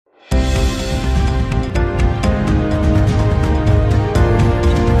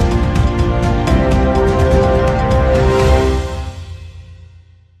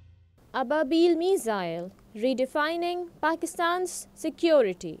Ababeel missile, redefining Pakistan's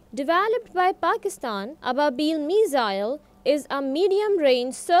security. Developed by Pakistan, Ababeel missile is a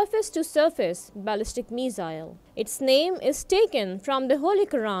medium-range surface-to-surface ballistic missile. Its name is taken from the Holy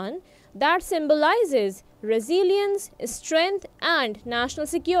Quran that symbolizes resilience, strength, and national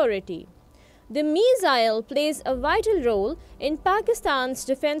security. The missile plays a vital role in Pakistan's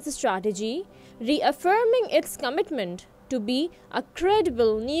defense strategy, reaffirming its commitment to be a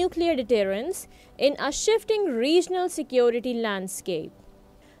credible nuclear deterrence in a shifting regional security landscape.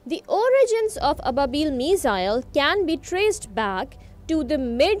 The origins of Ababeel missile can be traced back to the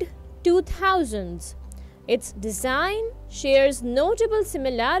mid-2000s. Its design shares notable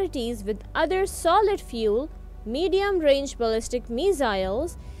similarities with other solid-fuel, medium-range ballistic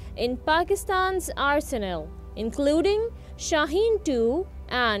missiles in Pakistan's arsenal, including Shaheen-2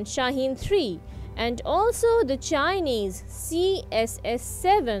 and Shaheen-3, and also the Chinese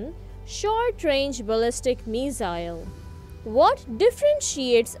CSS-7 short-range ballistic missile. What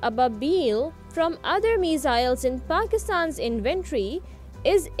differentiates Ababeel from other missiles in Pakistan's inventory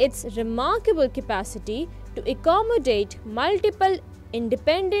is its remarkable capacity to accommodate multiple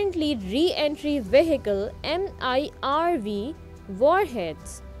independently re-entry vehicle MIRV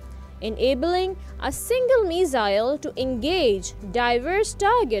warheads, enabling a single missile to engage diverse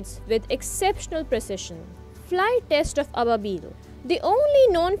targets with exceptional precision. Flight test of Ababeel. The only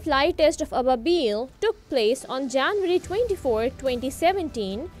known flight test of Ababeel took place on January 24,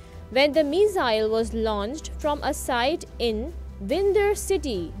 2017, when the missile was launched from a site in Vindar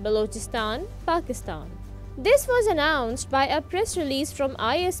city, Balochistan, Pakistan. This was announced by a press release from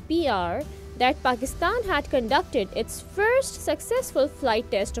ISPR that Pakistan had conducted its first successful flight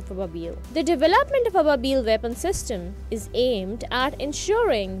test of Ababeel. The development of Ababeel weapon system is aimed at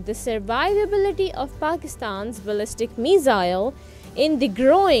ensuring the survivability of Pakistan's ballistic missile in the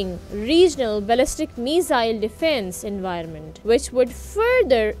growing regional ballistic missile defense environment, which would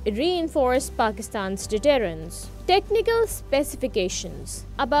further reinforce Pakistan's deterrence. Technical specifications.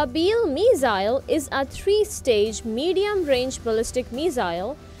 Ababeel missile is a three-stage medium-range ballistic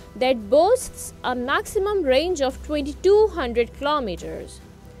missile that boasts a maximum range of 2,200 kilometers.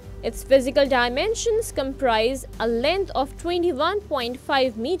 Its physical dimensions comprise a length of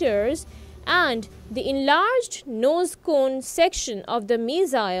 21.5 meters, and the enlarged nose cone section of the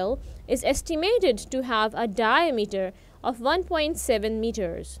missile is estimated to have a diameter of 1.7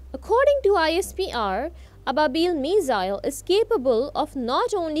 meters. According to ISPR, Ababeel missile is capable of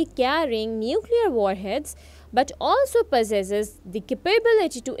not only carrying nuclear warheads but also possesses the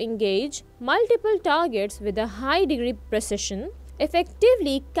capability to engage multiple targets with a high degree of precision,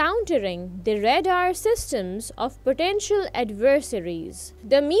 effectively countering the radar systems of potential adversaries.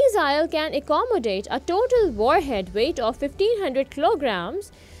 The missile can accommodate a total warhead weight of 1,500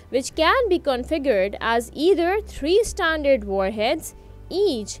 kilograms, which can be configured as either 3 standard warheads,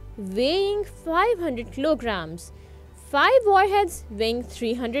 each weighing 500 kilograms, 5 warheads weighing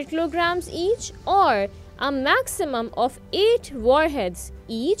 300 kilograms each, or a maximum of 8 warheads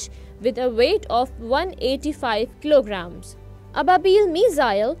each with a weight of 185 kilograms. Ababeel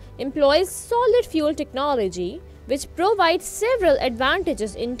missile employs solid fuel technology, which provides several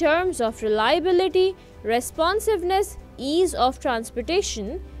advantages in terms of reliability, responsiveness, ease of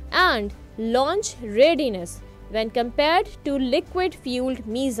transportation, and launch readiness when compared to liquid-fueled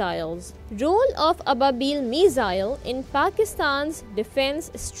missiles. Role of Ababeel missile in Pakistan's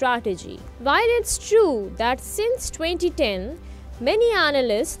defense strategy. While it's true that since 2010, many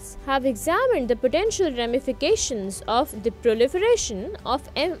analysts have examined the potential ramifications of the proliferation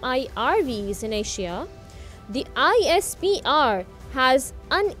of MIRVs in Asia, the ISPR has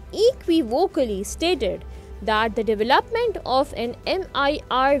unequivocally stated that the development of an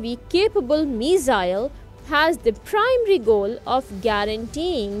MIRV-capable missile has the primary goal of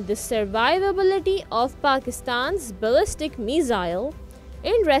guaranteeing the survivability of Pakistan's ballistic missile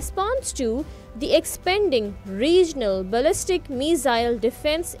in response to the expanding regional ballistic missile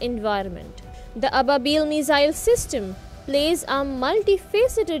defense environment. The Ababeel missile system plays a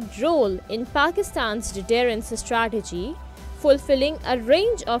multifaceted role in Pakistan's deterrence strategy, fulfilling a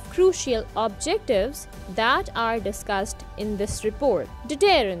range of crucial objectives that are discussed in this report.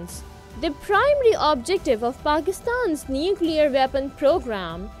 Deterrence. The primary objective of Pakistan's nuclear weapon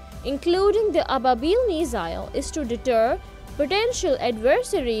program, including the Ababeel missile, is to deter potential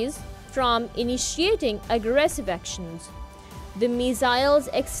adversaries from initiating aggressive actions. The missile's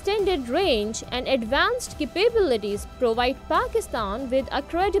extended range and advanced capabilities provide Pakistan with a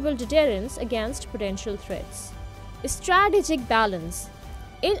credible deterrence against potential threats. Strategic balance.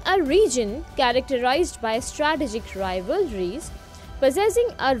 In a region characterized by strategic rivalries, Possessing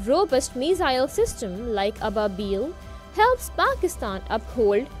a robust missile system like Ababeel helps Pakistan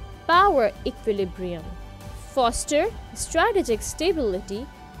uphold power equilibrium, foster strategic stability,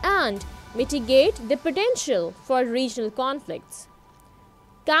 and mitigate the potential for regional conflicts.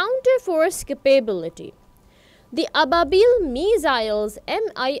 Counter-force capability. The Ababeel missile's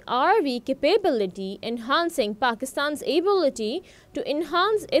MIRV capability enhancing Pakistan's ability to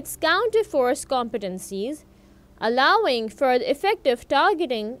enhance its counter-force competencies, allowing for the effective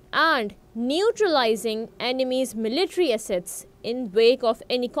targeting and neutralizing enemy's military assets in wake of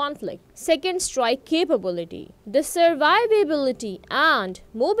any conflict. Second strike capability. The survivability and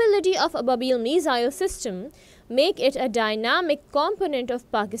mobility of Ababeel missile system make it a dynamic component of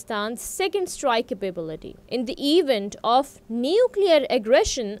Pakistan's second strike capability. In the event of nuclear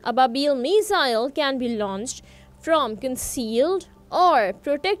aggression, Ababeel missile can be launched from concealed or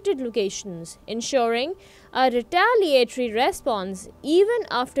protected locations, ensuring a retaliatory response even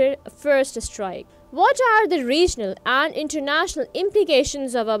after a first strike. What are the regional and international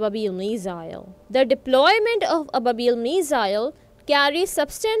implications of Ababeel missile? The deployment of Ababeel missile carries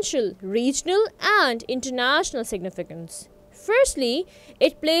substantial regional and international significance. Firstly,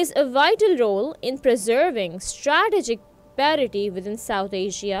 it plays a vital role in preserving strategic parity within South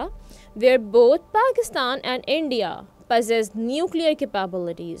Asia, where both Pakistan and India possess nuclear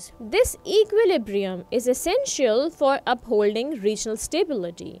capabilities. This equilibrium is essential for upholding regional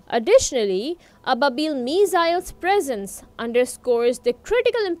stability. Additionally, Ababeel missile's presence underscores the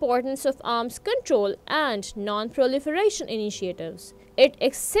critical importance of arms control and non-proliferation initiatives. It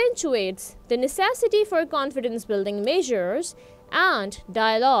accentuates the necessity for confidence-building measures and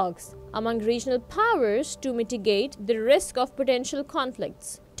dialogues among regional powers to mitigate the risk of potential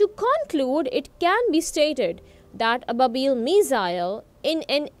conflicts. To conclude, it can be stated that Ababeel missile, in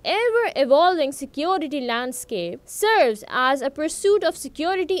an ever-evolving security landscape, serves as a pursuit of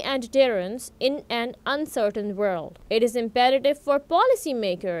security and deterrence in an uncertain world. It is imperative for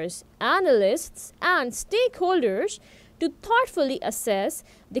policymakers, analysts, and stakeholders to thoughtfully assess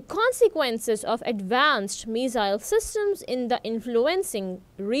the consequences of advanced missile systems in the influencing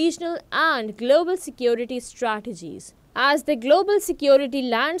regional and global security strategies. As the global security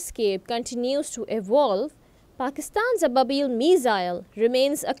landscape continues to evolve, Pakistan's Ababeel missile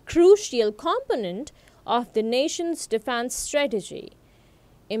remains a crucial component of the nation's defense strategy,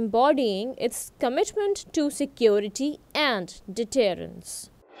 embodying its commitment to security and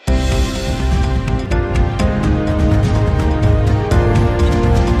deterrence.